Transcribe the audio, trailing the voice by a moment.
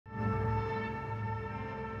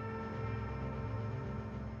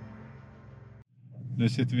Nu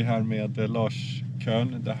sitter vi här med Lars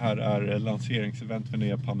Kern. Det här är lanseringsevent för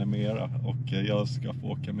nya Panamera och jag ska få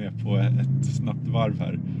åka med på ett snabbt varv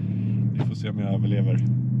här. Vi får se om jag överlever.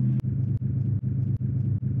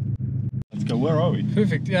 Let's go. Where are we?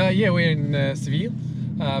 Perfect. Yeah, we're in Seville,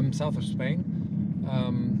 south of Spain.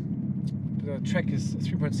 The track is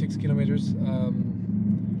 3.6 kilometers.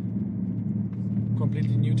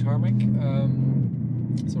 Completely new tarmac.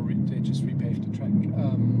 So they just repaved the track.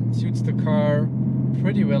 Suits the car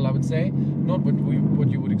pretty well, I would say. Not what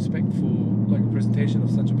you would expect for like a presentation of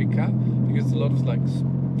such a big car, because it's a lot of like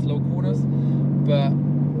slow corners. But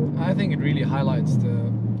I think it really highlights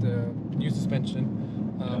the new suspension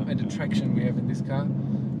and the traction we have in this car.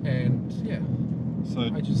 And yeah, so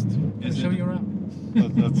I just show you around.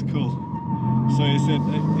 That's cool. So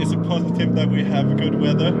is it positive that we have good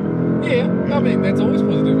weather? Yeah, I mean that's always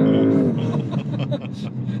positive.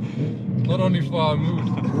 Not only for our mood.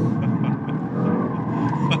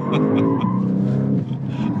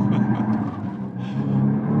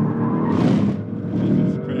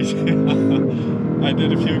 That's crazy. I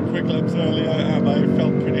did a few quick laps earlier and I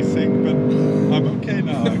felt pretty sick, but I'm okay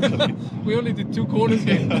now actually. We only did 2 corners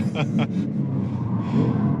here.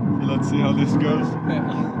 Let's see how this goes.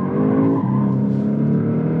 Yeah.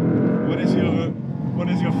 What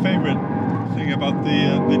is your favorite thing about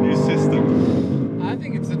the new system? I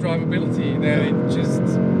think it's the drivability that it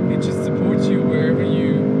just supports you wherever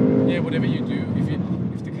whatever you do.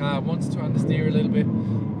 If the car wants to understeer a little bit,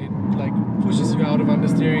 it like pushes you out of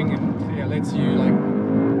understeering and lets you like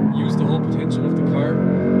use the whole potential of the car.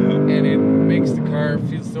 Yeah. And it makes the car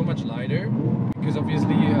feel so much lighter, because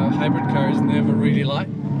obviously a hybrid car is never really light.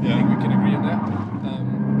 Yeah. I think we can agree on that.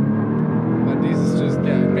 But this is just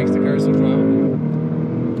it makes the car so drivable.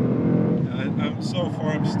 So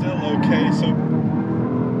far I'm still okay, so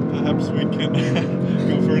perhaps we can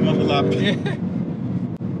go for another lap. Yeah.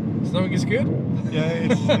 Stomach is good? Yeah,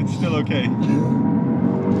 it's still okay.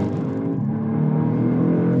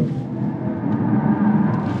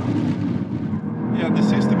 Yeah, the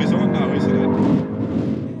system is on now, isn't it?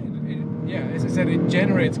 Yeah, as I said, it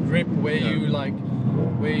generates grip where you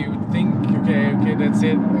think, okay, that's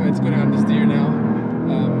it, it's going to understeer now.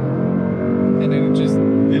 And then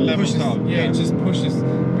it levels pushes, out. Yeah, it just pushes,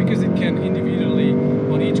 because it can individually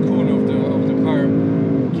on each corner of the car,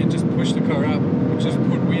 can just push the car up, just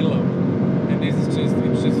put wheel load, and this is just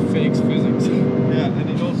fakes physics. Yeah, and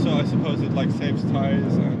it also, I suppose, it like saves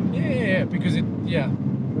tires and yeah, because it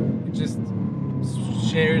just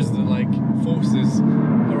shares the like forces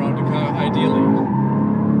around the car ideally.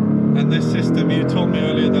 And this system, you told me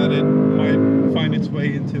earlier that it might find its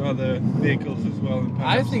way into other vehicles as well. And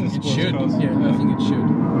I think it should. Cars. Yeah, I think it should.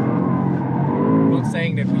 Not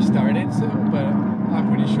saying that we started so, but I'm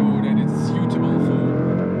pretty sure that it's suitable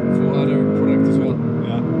for other products as well.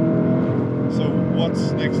 Yeah. So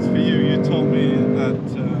what's next for you? You told me that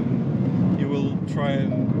you will try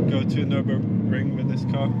and go to Nürburgring with this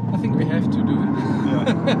car. I think we have to do it.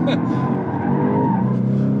 Yeah.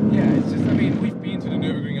 Yeah, it's just, I mean, we've been to the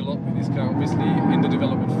Nürburgring a lot with this car, obviously, in the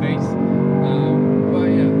development phase. But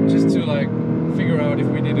yeah, just to like figure out if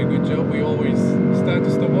we did a good job, we always start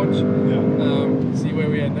the stopwatch, see where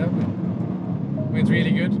we end up. When it's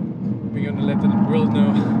really good, we're going to let the world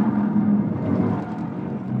know.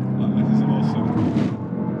 Oh, this is awesome.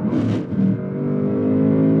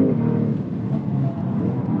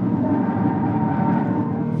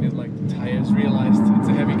 Feels like the tires realized it's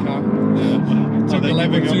a heavy car. Are they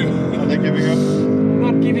giving up? Are they giving up?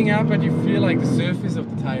 Not giving up, but you feel like the surface of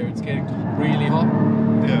the tire, it's getting really hot.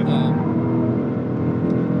 Yeah.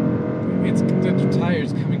 The tire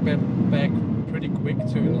is coming back pretty quick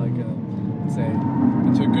to like let's say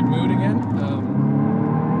into a good mood again.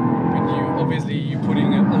 But you're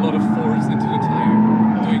putting a lot of force into the tire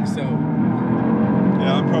doing so.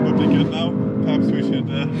 Yeah, I'm probably good now. Perhaps we should.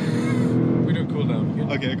 We do a cool down.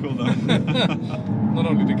 Okay, cool down. Not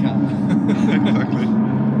only the car. Exactly.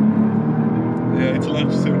 Yeah, it's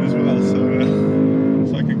lunch soon as well,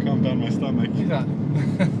 so I can calm down my stomach. Exactly.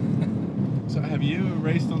 So have you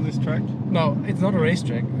raced on this track? No, it's not a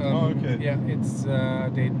racetrack. Oh, okay. Yeah, it's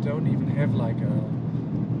they don't even have like a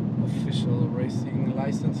official racing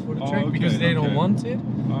license for the track, okay, because they don't want it.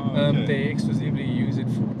 Oh, okay. They exclusively use it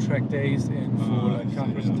for track days and for like car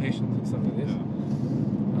presentations and stuff like this. Yeah.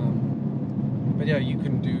 But yeah, you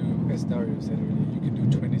can do, as Dario said earlier, you can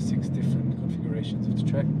do 26 different configurations of the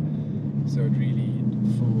track. So it really,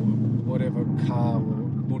 for whatever car or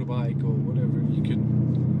motorbike or whatever, you can,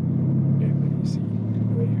 you see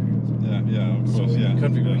right here. Yeah, of course, so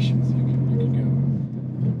configurations you can go.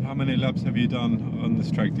 How many laps have you done on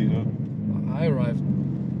this track, do you know? I arrived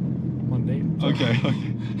Monday. So. Okay.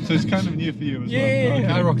 So it's kind of new for you as well. Yeah, Okay.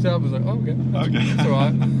 I rocked up. I was like, oh, okay. That's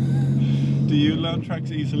alright. Do you learn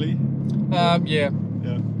tracks easily? Yeah.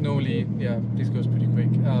 Yeah. Normally, yeah, this goes pretty quick.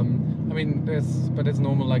 I mean, that's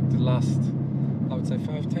normal. Like the last, I would say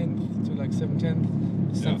 5/10 to like 7/10.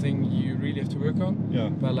 It's something you really have to work on. Yeah.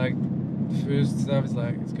 But like the first stuff is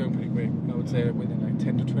like it's going pretty quick. I would say within like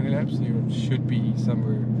 10 to 20 laps, you should be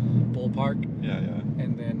somewhere ballpark. Yeah.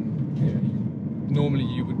 And then normally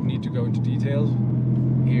you would need to go into details.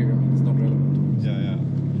 Here, I mean, it's not relevant. Yeah.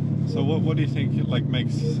 So what do you think like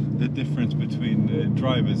makes the difference between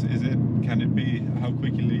drivers? Can it be how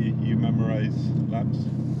quickly you memorize laps?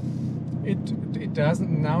 It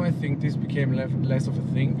doesn't. Now I think this became less of a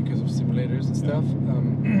thing because of simulators and stuff.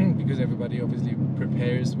 Because everybody obviously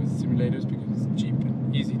prepares with simulators because it's cheap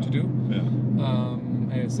and easy to do. Yeah.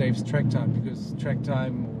 And it saves track time because track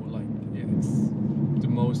time, or like it's the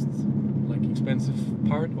most like expensive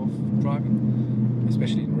part of driving,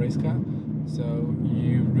 especially in a race car. So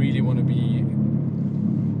you really want to be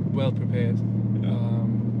well prepared.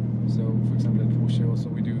 So for example at Porsche also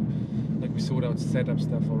we sort out setup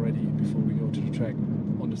stuff already before we go to the track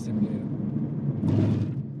on the simulator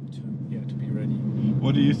to be ready.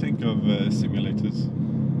 What do you think of simulators?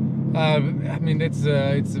 I mean it's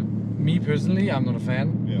me personally, I'm not a fan.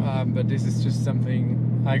 But this is just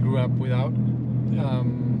something I grew up without.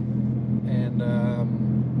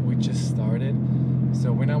 We just started.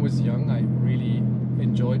 So when I was young, I really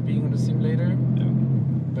enjoyed being on the simulator.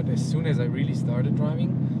 But as soon as I really started driving,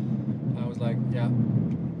 I was like,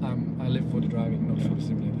 I live for the driving, not for the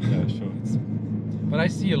simulator. Yeah, sure. But I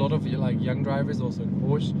see a lot of like young drivers also in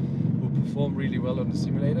Porsche who perform really well on the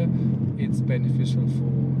simulator. It's beneficial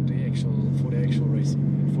for the actual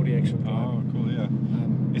racing, for the actual driving. Oh, cool, yeah.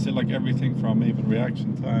 Is it like everything from even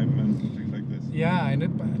reaction time and things like this? Yeah, and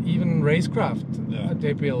even racecraft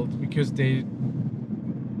they build because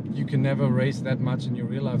you can never race that much in your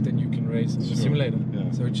real life than you can race in the simulator.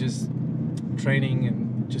 Yeah. So just training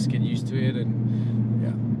and just get used to it, and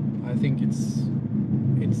I think it's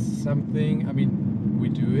something. I mean, we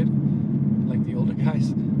do it like the older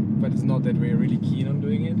guys, but it's not that we're really keen on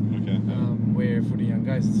doing it. Okay. Where for the young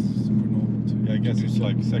guys, it's super normal to. Yeah, I guess it's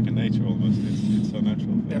like second nature almost. It's so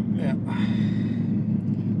natural. Yeah.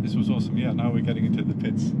 This was awesome. Yeah, now we're getting into the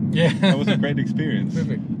pits. Yeah. That was a great experience.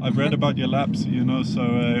 Perfect. I've read about your laps, so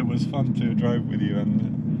it was fun to drive with you and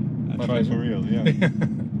try for real. Yeah.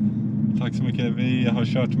 Tack så mycket. Vi har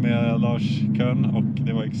kört med Lars Kern och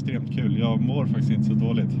det var extremt kul. Jag mår faktiskt inte så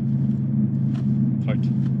dåligt. Tack.